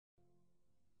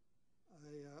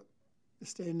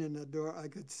standing in the door, I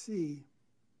could see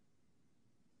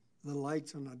the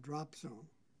lights on a drop zone.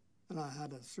 And I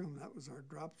had to assume that was our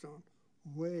drop zone,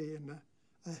 way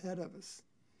ahead of us.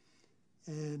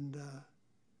 And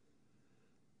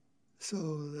so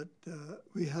that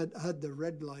we had the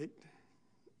red light.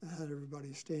 I had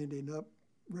everybody standing up,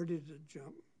 ready to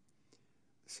jump.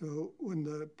 So when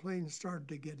the plane started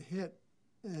to get hit,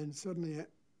 and suddenly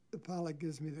the pilot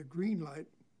gives me the green light,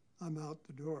 I'm out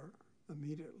the door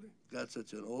immediately. Got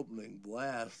such an opening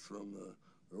blast from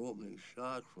the opening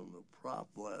shock from the prop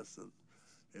blast that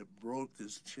it broke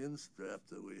this chin strap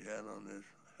that we had on this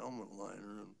helmet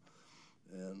liner,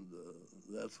 and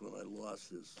that's when I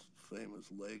lost this famous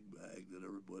leg bag that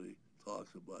everybody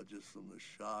talks about just from the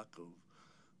shock of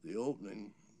the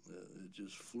opening. It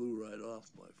just flew right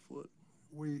off my foot.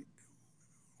 We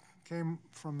came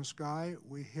from the sky,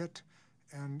 we hit,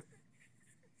 and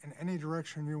in any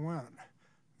direction you went,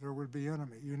 there would be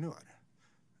enemy. You knew it.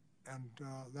 And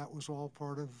that was all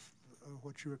part of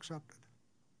what you accepted.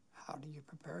 How do you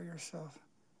prepare yourself?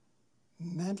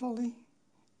 Mentally,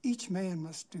 each man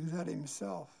must do that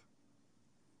himself.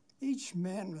 Each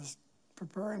man must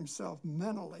prepare himself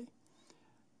mentally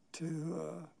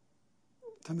to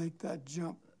make that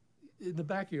jump. In the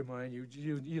back of your mind,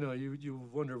 you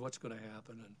wonder what's going to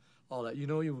happen and all that. You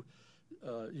know, you've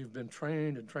been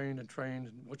trained and trained and trained,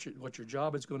 and what your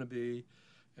job is going to be,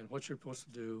 and what you're supposed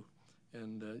to do,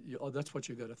 and that's what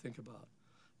you got to think about.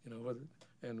 You know,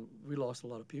 and we lost a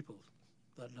lot of people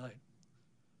that night,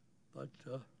 but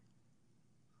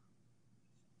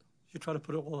you try to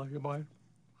put it all on your mind.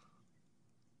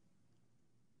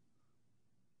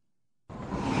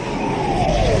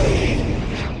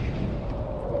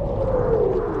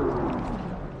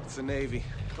 It's the Navy.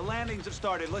 The landings have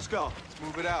started. Let's go. Let's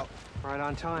move it out. Right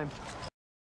on time.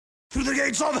 Through the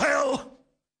gates of hell,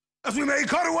 as we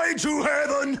make our way to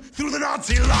heaven, through the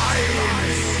Nazi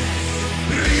lines.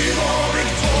 Viva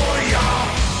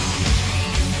Victoria!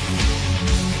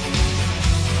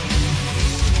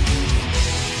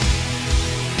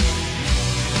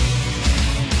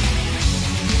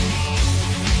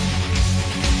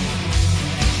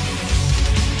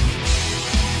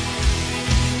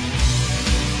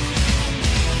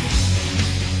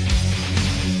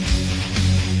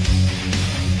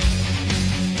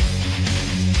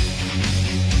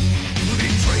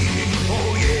 Training,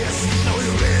 oh yes, now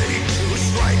we're ready to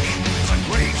strike. The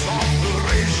great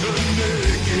operation.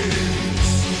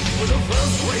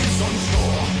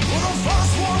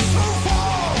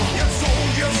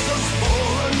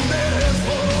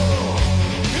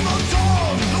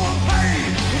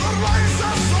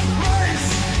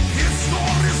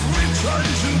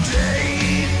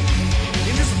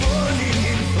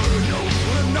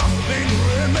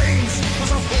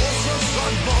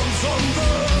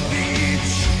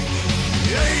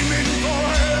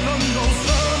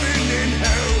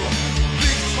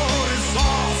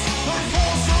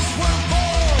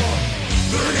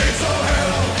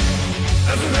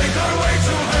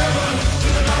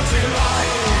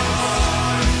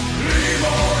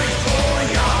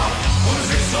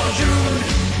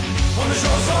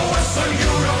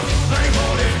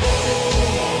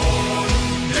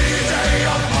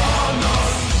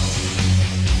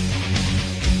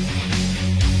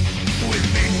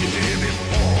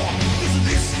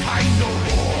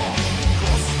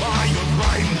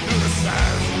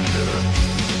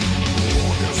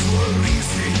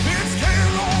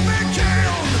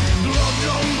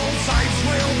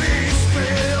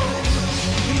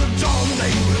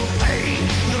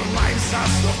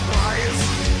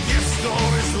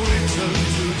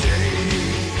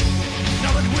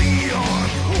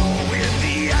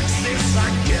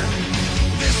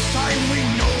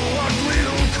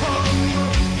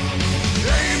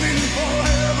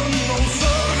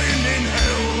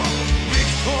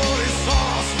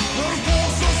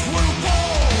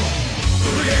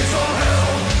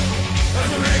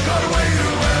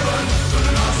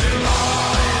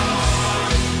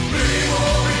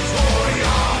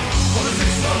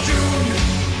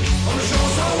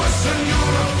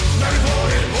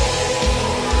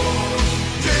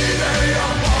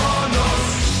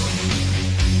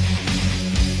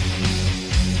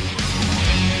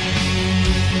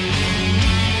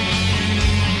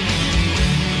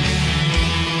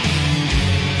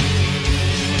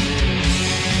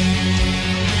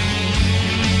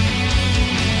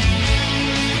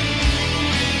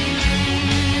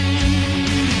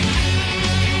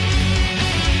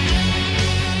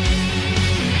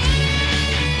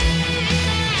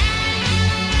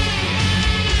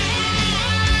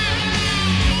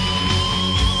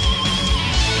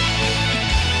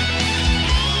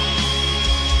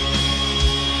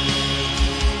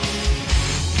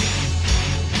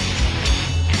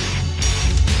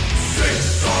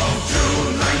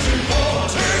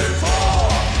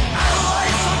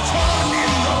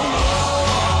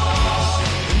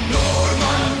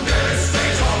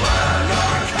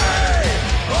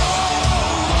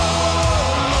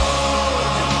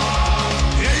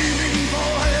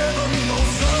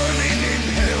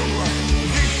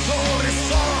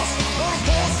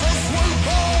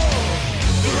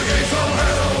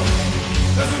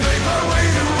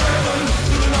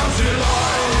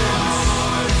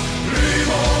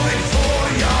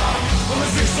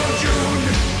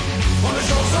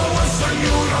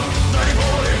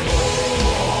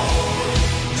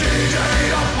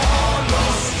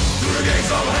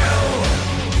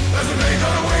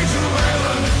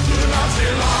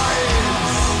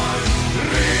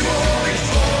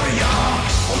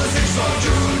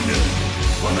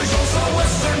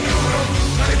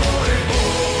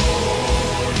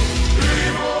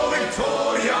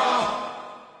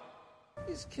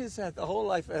 kids had the whole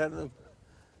life ahead of them.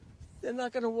 They're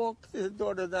not going to walk their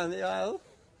daughter down the aisle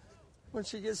when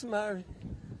she gets married.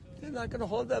 They're not going to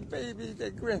hold that baby,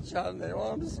 their grandchild, in their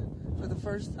arms for the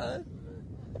first time.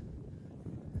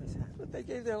 But they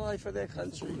gave their life for their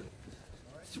country.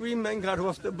 3 men got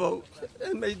off the boat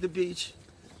and made the beach,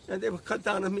 and they were cut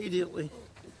down immediately.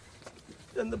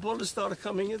 Then the bullets started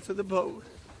coming into the boat,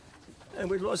 and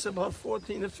we lost about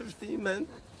 14 or 15 men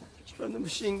from the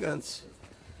machine guns.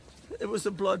 It was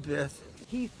a bloodbath.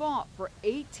 He fought for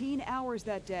 18 hours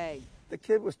that day. The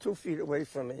kid was 2 feet away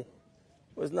from me.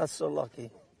 Was not so lucky.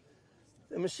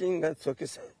 The machine gun took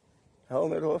his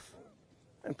helmet off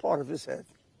and part of his head.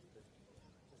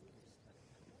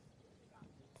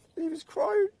 He was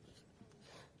crying.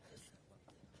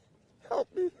 Help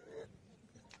me.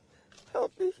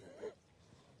 Help me.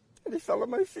 And he fell at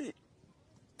my feet.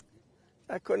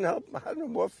 I couldn't help him. I had no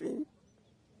morphine.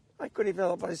 I couldn't even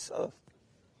help myself.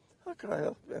 How could I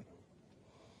help him?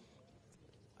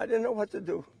 I didn't know what to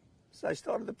do. So I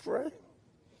started to pray.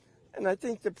 And I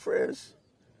think the prayers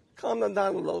calmed him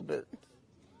down a little bit.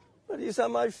 But he's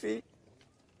on my feet.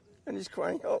 And he's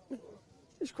crying, help me.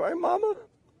 He's crying, Mama.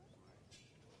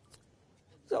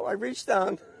 So I reached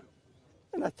down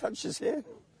and I touched his hand.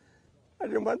 I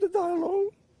didn't want to die alone.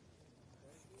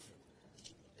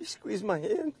 He squeezed my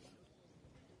hand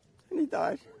and he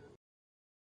died.